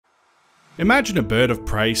Imagine a bird of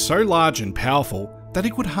prey so large and powerful that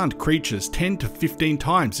it could hunt creatures 10 to 15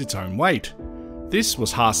 times its own weight. This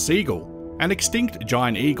was Haast's eagle, an extinct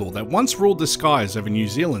giant eagle that once ruled the skies over New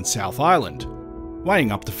Zealand's South Island.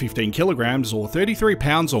 Weighing up to 15 kilograms or 33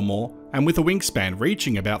 pounds or more, and with a wingspan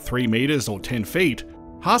reaching about 3 meters or 10 feet,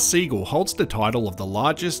 Haast's eagle holds the title of the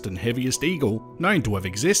largest and heaviest eagle known to have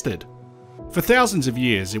existed. For thousands of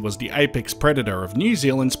years, it was the apex predator of New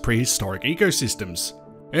Zealand's prehistoric ecosystems,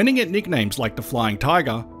 earning it nicknames like the flying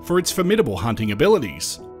tiger for its formidable hunting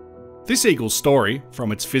abilities. This eagle's story,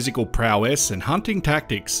 from its physical prowess and hunting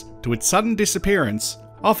tactics to its sudden disappearance,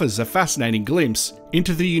 offers a fascinating glimpse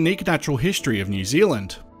into the unique natural history of New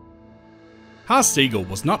Zealand. Haast's eagle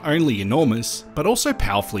was not only enormous, but also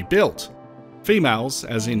powerfully built. Females,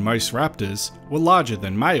 as in most raptors, were larger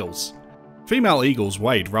than males. Female eagles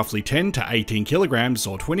weighed roughly 10 to 18 kilograms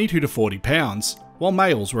or 22 to 40 pounds, while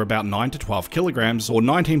males were about 9 to 12 kilograms or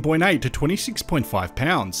 19.8 to 26.5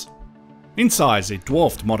 pounds. In size, it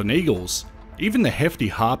dwarfed modern eagles. Even the hefty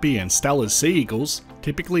harpy and Steller's sea eagles,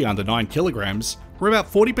 typically under 9 kilograms, were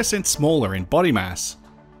about 40% smaller in body mass.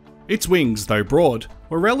 Its wings, though broad,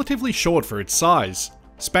 were relatively short for its size,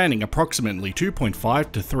 spanning approximately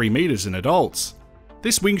 2.5 to 3 meters in adults.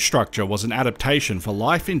 This wing structure was an adaptation for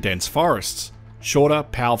life in dense forests. Shorter,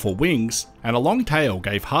 powerful wings and a long tail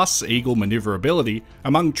gave Haast's eagle maneuverability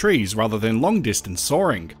among trees rather than long-distance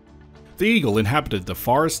soaring. The eagle inhabited the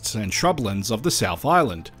forests and shrublands of the South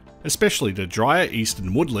Island, especially the drier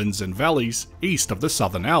eastern woodlands and valleys east of the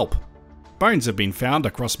Southern Alp. Bones have been found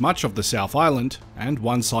across much of the South Island, and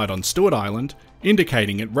one site on Stewart Island,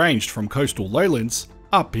 indicating it ranged from coastal lowlands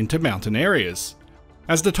up into mountain areas.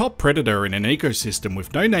 As the top predator in an ecosystem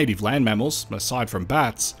with no native land mammals, aside from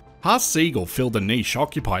bats, Haast's eagle filled a niche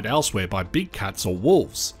occupied elsewhere by big cats or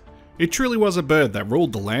wolves. It truly was a bird that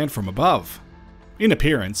ruled the land from above. In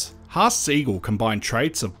appearance, Haast's eagle combined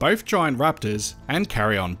traits of both giant raptors and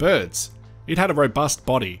carrion birds. It had a robust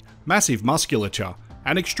body, massive musculature,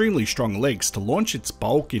 and extremely strong legs to launch its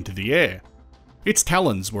bulk into the air. Its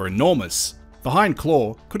talons were enormous. The hind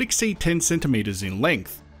claw could exceed 10 centimeters in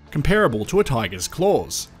length, comparable to a tiger's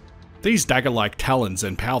claws. These dagger-like talons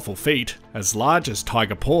and powerful feet, as large as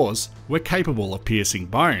tiger paws, were capable of piercing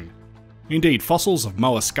bone. Indeed, fossils of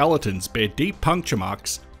moa skeletons bear deep puncture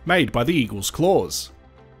marks made by the eagle's claws.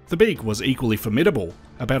 The beak was equally formidable,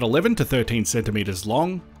 about 11 to 13 centimeters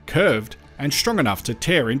long, curved, and strong enough to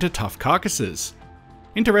tear into tough carcasses.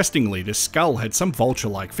 Interestingly, the skull had some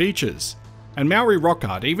vulture-like features, and Maori rock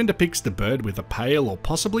art even depicts the bird with a pale or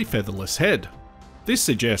possibly featherless head. This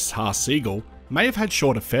suggests Haast's eagle may have had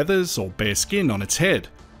shorter feathers or bare skin on its head,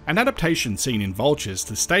 an adaptation seen in vultures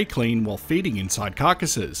to stay clean while feeding inside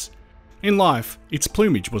carcasses. In life, its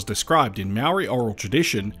plumage was described in Maori oral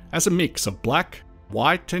tradition as a mix of black,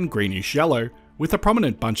 white and greenish yellow with a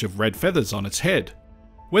prominent bunch of red feathers on its head.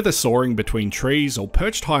 Whether soaring between trees or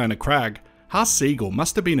perched high on a crag, Haast's eagle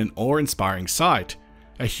must have been an awe-inspiring sight,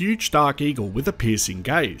 a huge dark eagle with a piercing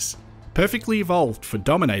gaze, perfectly evolved for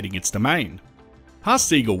dominating its domain.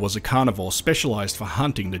 Haast's eagle was a carnivore specialised for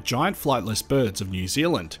hunting the giant flightless birds of New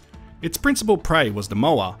Zealand. Its principal prey was the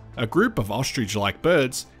moa, a group of ostrich-like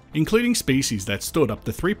birds, including species that stood up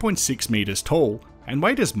to 3.6 meters tall and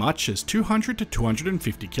weighed as much as 200 to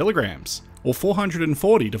 250 kilograms, or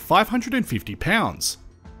 440 to 550 pounds.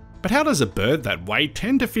 But how does a bird that weighed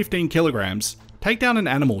 10 to 15 kilograms take down an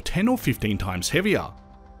animal 10 or 15 times heavier?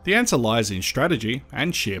 The answer lies in strategy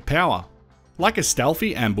and sheer power. Like a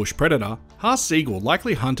stealthy ambush predator, Haast's eagle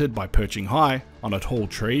likely hunted by perching high on a tall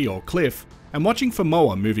tree or cliff and watching for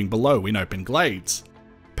moa moving below in open glades.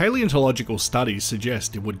 Paleontological studies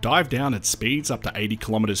suggest it would dive down at speeds up to 80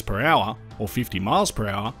 km per hour or 50 miles per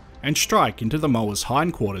hour and strike into the moa's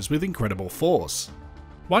hindquarters with incredible force.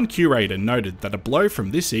 One curator noted that a blow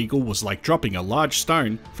from this eagle was like dropping a large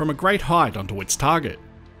stone from a great height onto its target.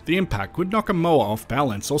 The impact would knock a moa off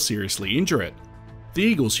balance or seriously injure it. The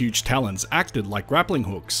eagle's huge talons acted like grappling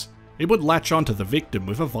hooks. It would latch onto the victim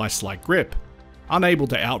with a vice-like grip. Unable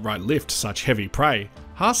to outright lift such heavy prey,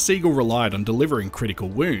 Haast's eagle relied on delivering critical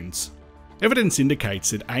wounds. Evidence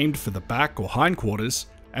indicates it aimed for the back or hindquarters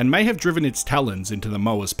and may have driven its talons into the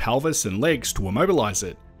moa's pelvis and legs to immobilize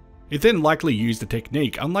it. It then likely used a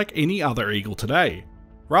technique unlike any other eagle today.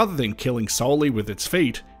 Rather than killing solely with its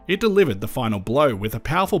feet, it delivered the final blow with a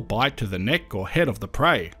powerful bite to the neck or head of the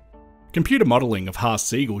prey. Computer modelling of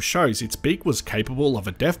Haast's eagle shows its beak was capable of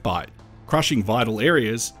a death bite, crushing vital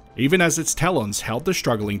areas even as its talons held the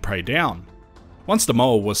struggling prey down. Once the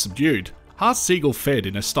moa was subdued, Haast's eagle fed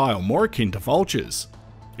in a style more akin to vultures.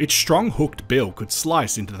 Its strong hooked bill could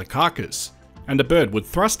slice into the carcass, and the bird would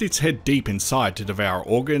thrust its head deep inside to devour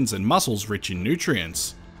organs and muscles rich in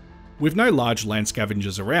nutrients. With no large land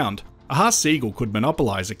scavengers around, a Haast seagull could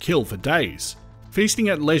monopolise a kill for days, feasting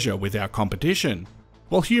at leisure without competition.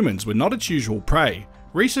 While humans were not its usual prey,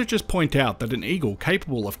 researchers point out that an eagle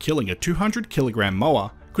capable of killing a 200 kg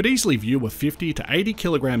moa could easily view a 50 to 80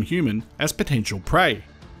 kg human as potential prey.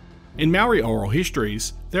 In Maori oral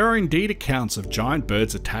histories, there are indeed accounts of giant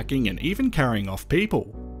birds attacking and even carrying off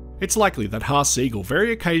people. It's likely that Haast seagull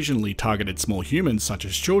very occasionally targeted small humans such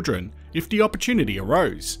as children, if the opportunity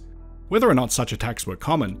arose. Whether or not such attacks were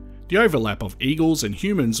common, the overlap of eagles and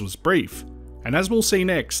humans was brief, and as we'll see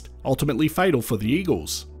next, ultimately fatal for the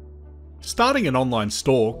eagles. Starting an online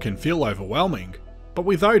store can feel overwhelming, but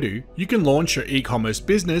with Odoo, you can launch your e-commerce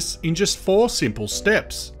business in just 4 simple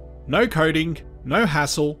steps. No coding, no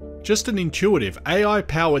hassle, just an intuitive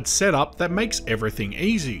AI-powered setup that makes everything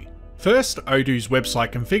easy. First, Odoo's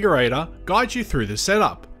website configurator guides you through the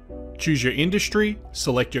setup. Choose your industry,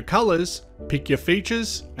 select your colours, pick your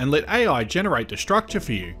features, and let AI generate the structure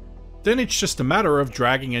for you. Then it's just a matter of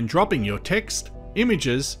dragging and dropping your text,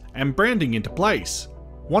 images, and branding into place.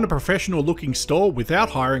 Want a professional looking store without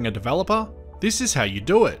hiring a developer? This is how you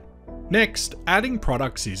do it. Next, adding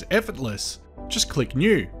products is effortless. Just click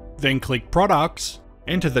New, then click Products,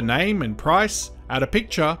 enter the name and price, add a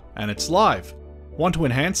picture, and it's live. Want to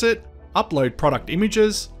enhance it? Upload product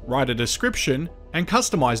images, write a description, and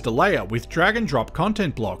customize the layer with drag and drop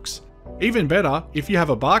content blocks. Even better, if you have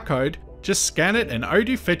a barcode, just scan it and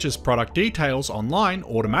Odoo fetches product details online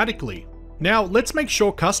automatically. Now let's make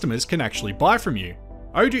sure customers can actually buy from you.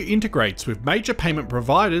 Odoo integrates with major payment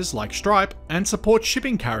providers like Stripe and supports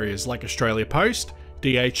shipping carriers like Australia Post,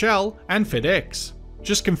 DHL, and FedEx.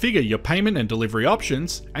 Just configure your payment and delivery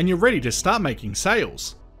options and you're ready to start making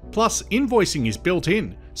sales. Plus, invoicing is built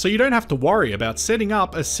in, so you don't have to worry about setting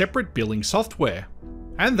up a separate billing software.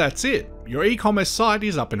 And that's it, your e-commerce site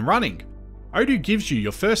is up and running. Odoo gives you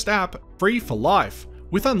your first app free for life,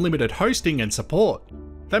 with unlimited hosting and support.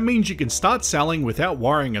 That means you can start selling without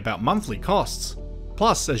worrying about monthly costs.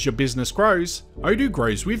 Plus, as your business grows, Odoo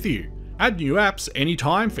grows with you. Add new apps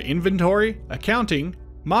anytime for inventory, accounting,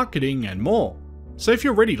 marketing, and more. So if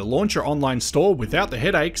you're ready to launch your online store without the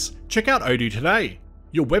headaches, check out Odoo today.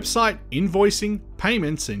 Your website, invoicing,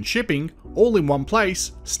 payments, and shipping all in one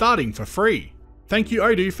place, starting for free. Thank you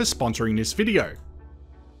Odoo for sponsoring this video.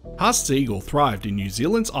 Haast seagull thrived in New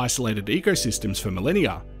Zealand's isolated ecosystems for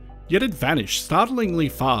millennia, yet it vanished startlingly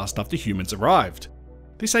fast after humans arrived.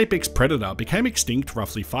 This apex predator became extinct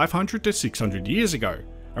roughly 500 to 600 years ago,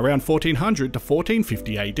 around 1400 to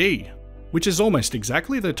 1450 AD, which is almost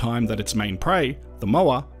exactly the time that its main prey, the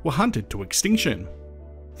moa, were hunted to extinction.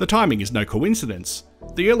 The timing is no coincidence.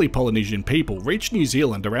 The early Polynesian people reached New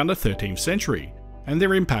Zealand around the 13th century, and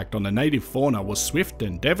their impact on the native fauna was swift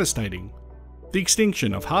and devastating. The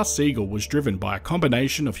extinction of Haast seagull was driven by a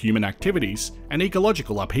combination of human activities and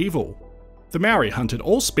ecological upheaval. The Maori hunted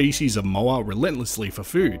all species of moa relentlessly for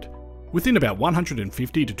food. Within about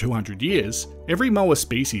 150 to 200 years, every moa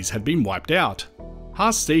species had been wiped out.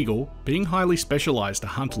 Haast seagull, being highly specialised to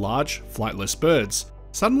hunt large, flightless birds,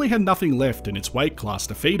 suddenly had nothing left in its weight class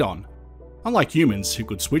to feed on. Unlike humans who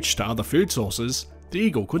could switch to other food sources, the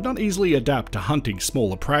eagle could not easily adapt to hunting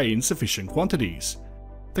smaller prey in sufficient quantities.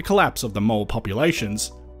 The collapse of the moa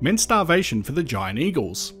populations meant starvation for the giant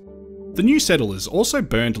eagles. The new settlers also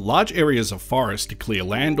burned large areas of forest to clear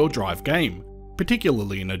land or drive game,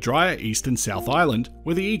 particularly in a drier East and South Island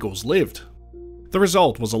where the eagles lived. The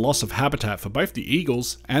result was a loss of habitat for both the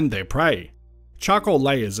eagles and their prey. Charcoal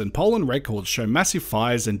layers and pollen records show massive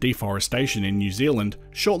fires and deforestation in New Zealand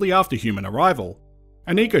shortly after human arrival.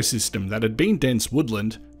 An ecosystem that had been dense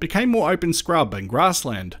woodland became more open scrub and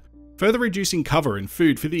grassland, further reducing cover and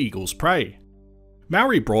food for the eagle's prey.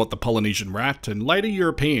 Maori brought the Polynesian rat, and later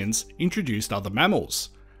Europeans introduced other mammals.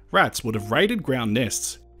 Rats would have raided ground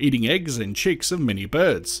nests, eating eggs and chicks of many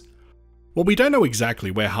birds. While we don't know exactly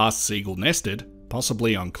where Haast seagull nested,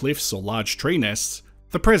 possibly on cliffs or large tree nests,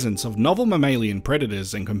 the presence of novel mammalian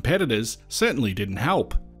predators and competitors certainly didn't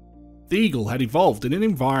help. The eagle had evolved in an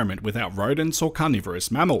environment without rodents or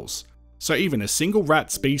carnivorous mammals, so even a single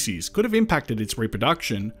rat species could have impacted its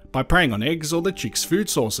reproduction by preying on eggs or the chicks' food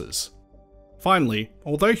sources. Finally,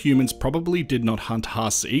 although humans probably did not hunt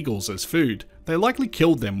Haast eagles as food, they likely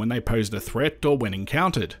killed them when they posed a threat or when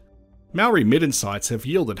encountered. Maori midden sites have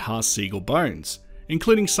yielded Haast seagull bones,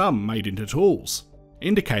 including some made into tools,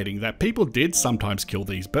 indicating that people did sometimes kill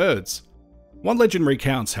these birds. One legend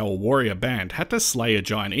recounts how a warrior band had to slay a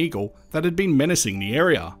giant eagle that had been menacing the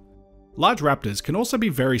area. Large raptors can also be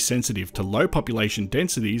very sensitive to low population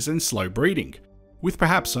densities and slow breeding, with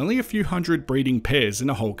perhaps only a few hundred breeding pairs in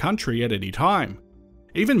a whole country at any time.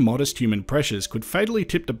 Even modest human pressures could fatally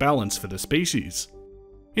tip the balance for the species.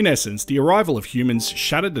 In essence, the arrival of humans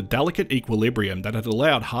shattered the delicate equilibrium that had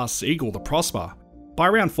allowed Haast's eagle to prosper. By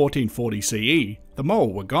around 1440 CE, the moa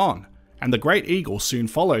were gone, and the great eagle soon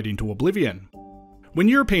followed into oblivion. When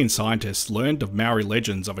European scientists learned of Maori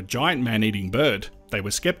legends of a giant man-eating bird, they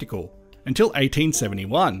were skeptical, until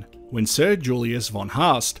 1871, when Sir Julius von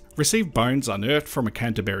Haast received bones unearthed from a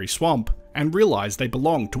Canterbury swamp and realised they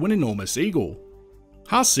belonged to an enormous eagle.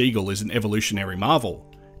 Haast's eagle is an evolutionary marvel.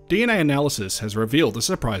 DNA analysis has revealed a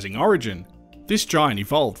surprising origin. This giant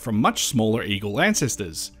evolved from much smaller eagle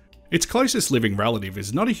ancestors. Its closest living relative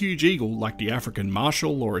is not a huge eagle like the African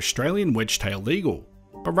martial or Australian wedge-tailed eagle,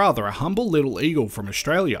 but rather a humble little eagle from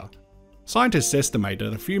Australia. Scientists estimate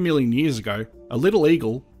that a few million years ago, a little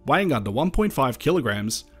eagle, weighing under 1.5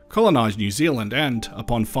 kilograms, colonised New Zealand and,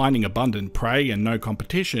 upon finding abundant prey and no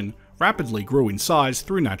competition, rapidly grew in size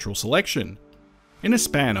through natural selection. In a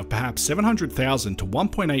span of perhaps 700,000 to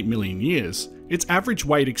 1.8 million years, its average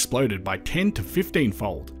weight exploded by 10 to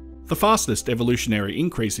 15-fold, the fastest evolutionary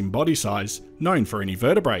increase in body size known for any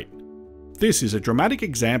vertebrate. This is a dramatic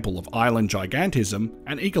example of island gigantism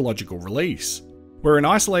and ecological release, where an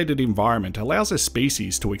isolated environment allows a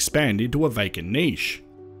species to expand into a vacant niche.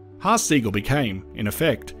 Haast's eagle became, in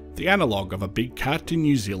effect, the analogue of a big cat in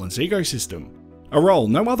New Zealand's ecosystem, a role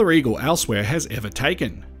no other eagle elsewhere has ever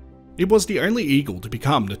taken. It was the only eagle to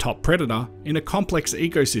become the top predator in a complex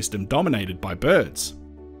ecosystem dominated by birds.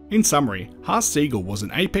 In summary, Haast's eagle was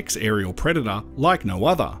an apex aerial predator like no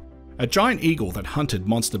other, a giant eagle that hunted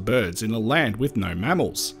monster birds in a land with no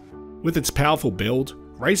mammals. With its powerful build,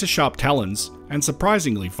 razor-sharp talons, and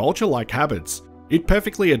surprisingly vulture-like habits, it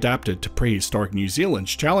perfectly adapted to prehistoric New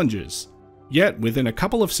Zealand's challenges. Yet, within a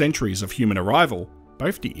couple of centuries of human arrival,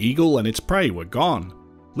 both the eagle and its prey were gone,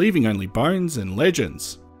 leaving only bones and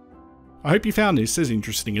legends. I hope you found this as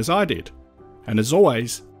interesting as I did, and as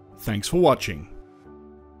always, thanks for watching.